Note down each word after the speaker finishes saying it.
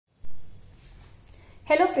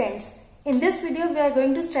Hello friends, in this video we are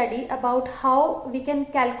going to study about how we can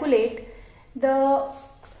calculate the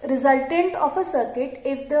resultant of a circuit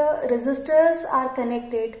if the resistors are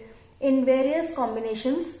connected in various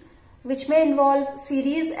combinations which may involve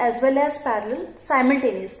series as well as parallel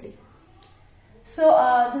simultaneously.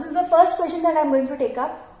 So this is the first question that I am going to take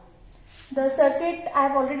up. The circuit I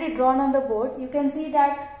have already drawn on the board. You can see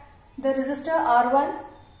that the resistor R1,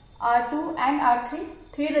 R2 and R3,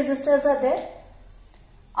 three resistors are there.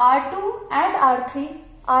 R2 and R3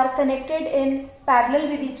 are connected in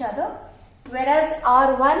parallel with each other, whereas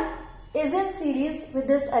R1 is in series with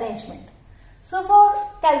this arrangement. So for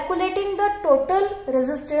calculating the total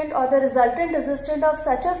resistant or the resultant resistant of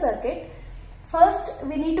such a circuit, first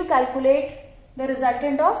we need to calculate the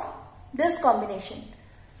resultant of this combination.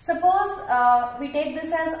 Suppose we take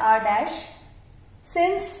this as R dash.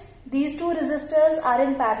 Since these two resistors are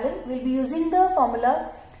in parallel, we will be using the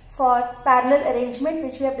formula for parallel arrangement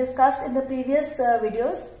which we have discussed in the previous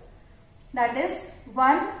videos. That is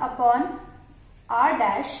 1 upon R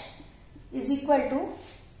dash is equal to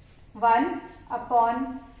 1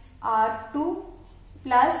 upon R2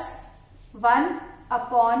 plus 1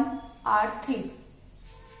 upon R3.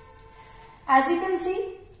 As you can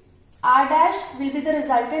see, R dash will be the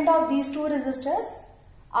resultant of these two resistors.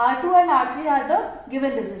 R2 and R3 are the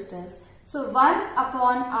given resistors. So 1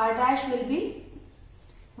 upon R dash will be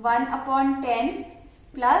 1 upon 10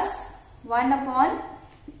 plus 1 upon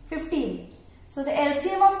 15. So the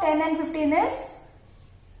LCM of 10 and 15 is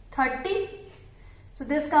 30. So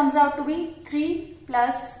this comes out to be 3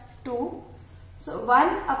 plus 2. So 1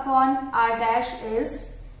 upon R dash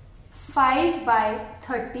is 5 by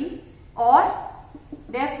 30, or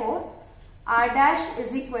therefore R dash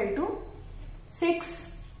is equal to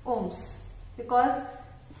 6 ohms, because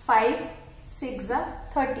 5 6 are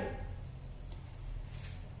 30.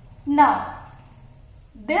 Now,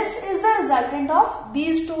 this is the resultant of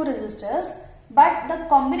these two resistors, but the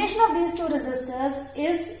combination of these two resistors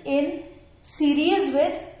is in series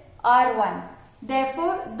with R1.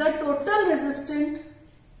 Therefore, the total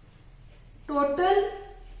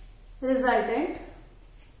resultant,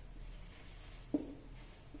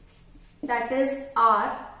 that is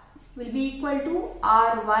R, will be equal to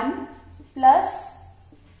R1 plus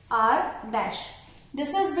R dash.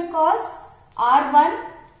 This is because R1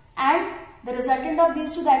 and the resultant of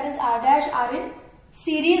these two, that is R dash, are in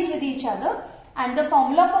series with each other, and the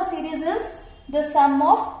formula for series is the sum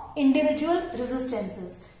of individual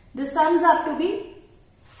resistances. This sums up to be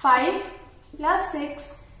 5 plus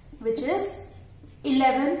 6, which is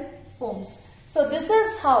 11 ohms. So this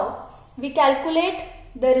is how we calculate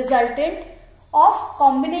the resultant of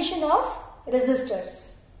combination of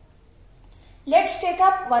resistors. Let's take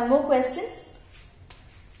up one more question.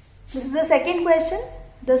 This is the second question.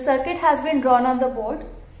 The circuit has been drawn on the board.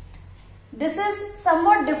 This is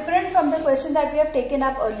somewhat different from the question that we have taken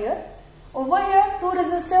up earlier. Over here, two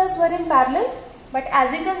resistors were in parallel, but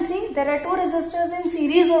as you can see, there are two resistors in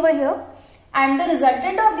series over here, and the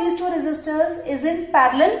resultant of these two resistors is in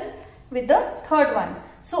parallel with the third one.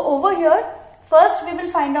 So over here, first we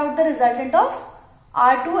will find out the resultant of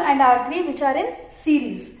R2 and R3, which are in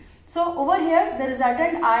series. So over here, the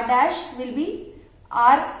resultant R dash will be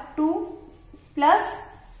R2 plus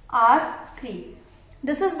R3.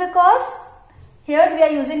 This is because here we are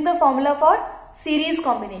using the formula for series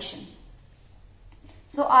combination.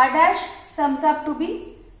 So R dash sums up to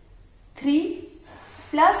be 3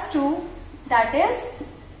 plus 2, that is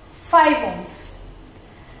 5 ohms.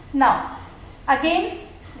 Now again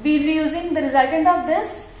we will be using the resultant of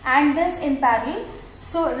this and this in parallel.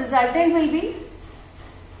 So resultant will be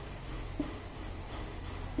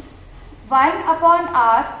 1 upon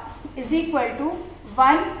R is equal to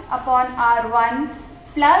 1 upon R1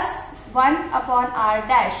 plus 1 upon R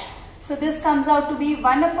dash. So this comes out to be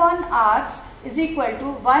 1 upon R is equal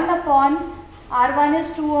to 1 upon R1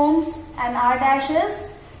 is 2 ohms and R dash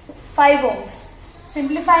is 5 ohms.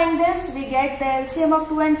 Simplifying this, we get the LCM of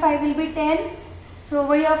 2 and 5 will be 10. So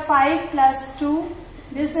over here 5 plus 2,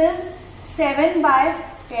 this is 7 by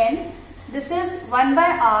 10. This is 1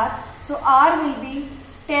 by R. So R will be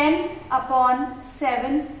 10 upon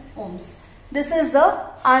 7 ohms. This is the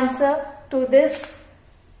answer to this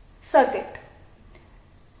circuit.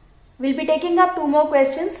 We'll be taking up two more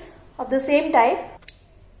questions of the same type.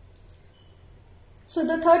 So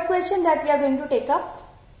the third question that we are going to take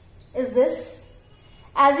up is this.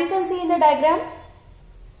 As you can see in the diagram,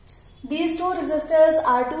 these two resistors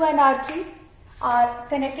R2 and R3 are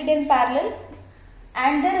connected in parallel,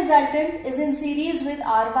 and the resultant is in series with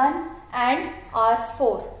R1 and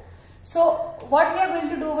R4. So what we are going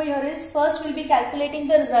to do over here is, first we will be calculating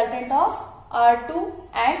the resultant of R2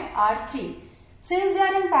 and R3. Since they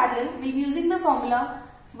are in parallel, we will be using the formula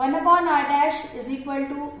 1 upon R dash is equal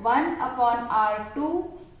to 1 upon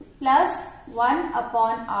R2 plus 1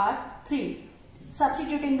 upon R3.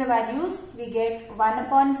 Substituting the values, we get 1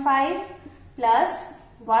 upon 5 plus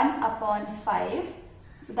 1 upon 5.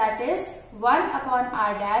 So that is 1 upon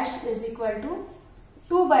R dash is equal to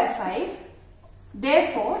 2 by 5.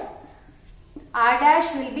 Therefore, R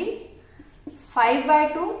dash will be 5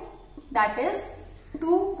 by 2, that is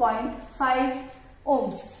 2.5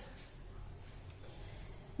 ohms.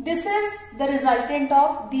 This is the resultant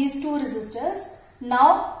of these two resistors.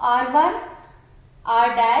 Now R1,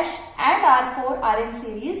 R dash and R4 are in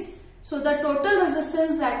series. So the total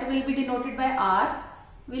resistance that will be denoted by R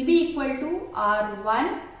will be equal to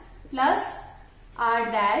R1 plus R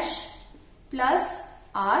dash plus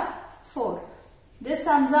R4. This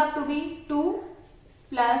sums up to be 2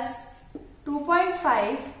 plus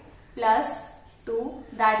 2.5 plus 2,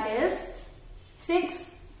 that is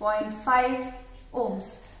 6.5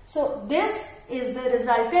 ohms. So this is the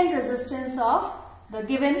resultant resistance of the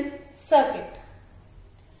given circuit.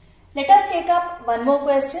 Let us take up one more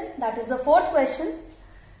question, that is the fourth question.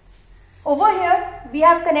 Over here we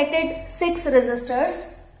have connected 6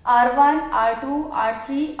 resistors R1, R2,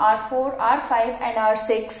 R3, R4, R5 and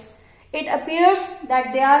R6. It appears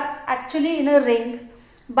that they are actually in a ring,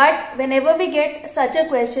 but whenever we get such a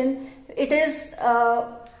question, it is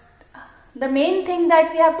the main thing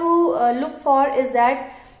that we have to look for is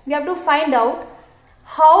that we have to find out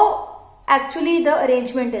how actually the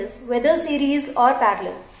arrangement is, whether series or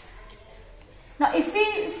parallel. Now if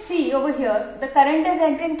we see over here, the current is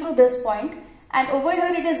entering through this point and over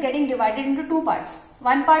here it is getting divided into two parts.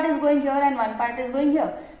 One part is going here and one part is going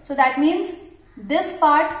here. So that means this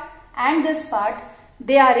part and this part,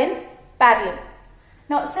 they are in parallel.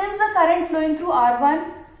 Now since the current flowing through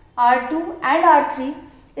R1, R2 and R3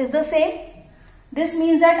 is the same, this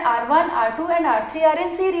means that R1, R2 and R3 are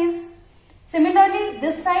in series. Similarly,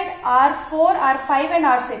 this side R4, R5 and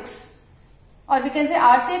R6, or we can say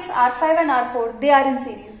R6, R5 and R4, they are in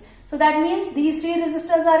series. So that means these 3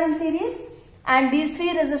 resistors are in series and these 3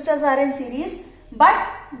 resistors are in series, but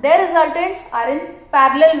their resultants are in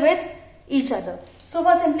parallel with each other. So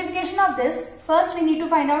for simplification of this, first we need to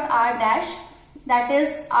find out R dash, that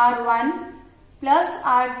is R1 plus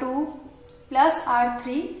R2 plus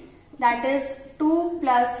R3, that is 2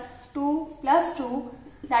 plus 2 plus 2,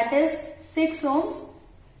 that is 6 ohms.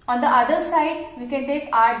 On the other side we can take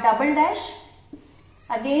R double dash,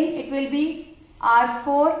 again it will be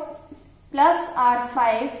R4 plus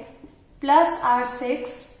R5 plus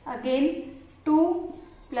R6, again 2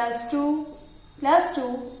 plus 2 plus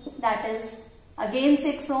 2, that is again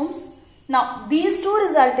 6 ohms. Now these two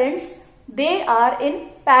resultants, they are in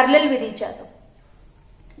parallel with each other.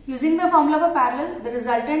 Using the formula of a parallel, the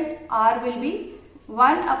resultant R will be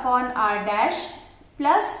 1 upon R dash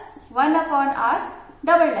plus 1 upon R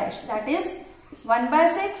double dash, that is 1 by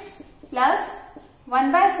 6 plus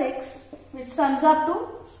 1 by 6, which sums up to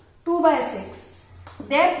 2 by 6.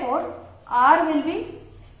 Therefore, R will be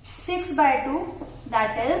 6 by 2,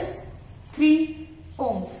 that is 3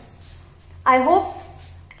 ohms. I hope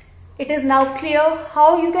it is now clear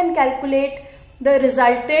how you can calculate the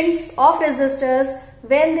resultants of resistors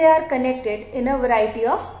when they are connected in a variety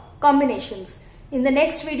of combinations. In the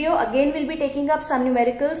next video, again we'll be taking up some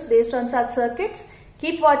numericals based on such circuits.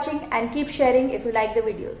 Keep watching and keep sharing if you like the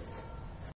videos.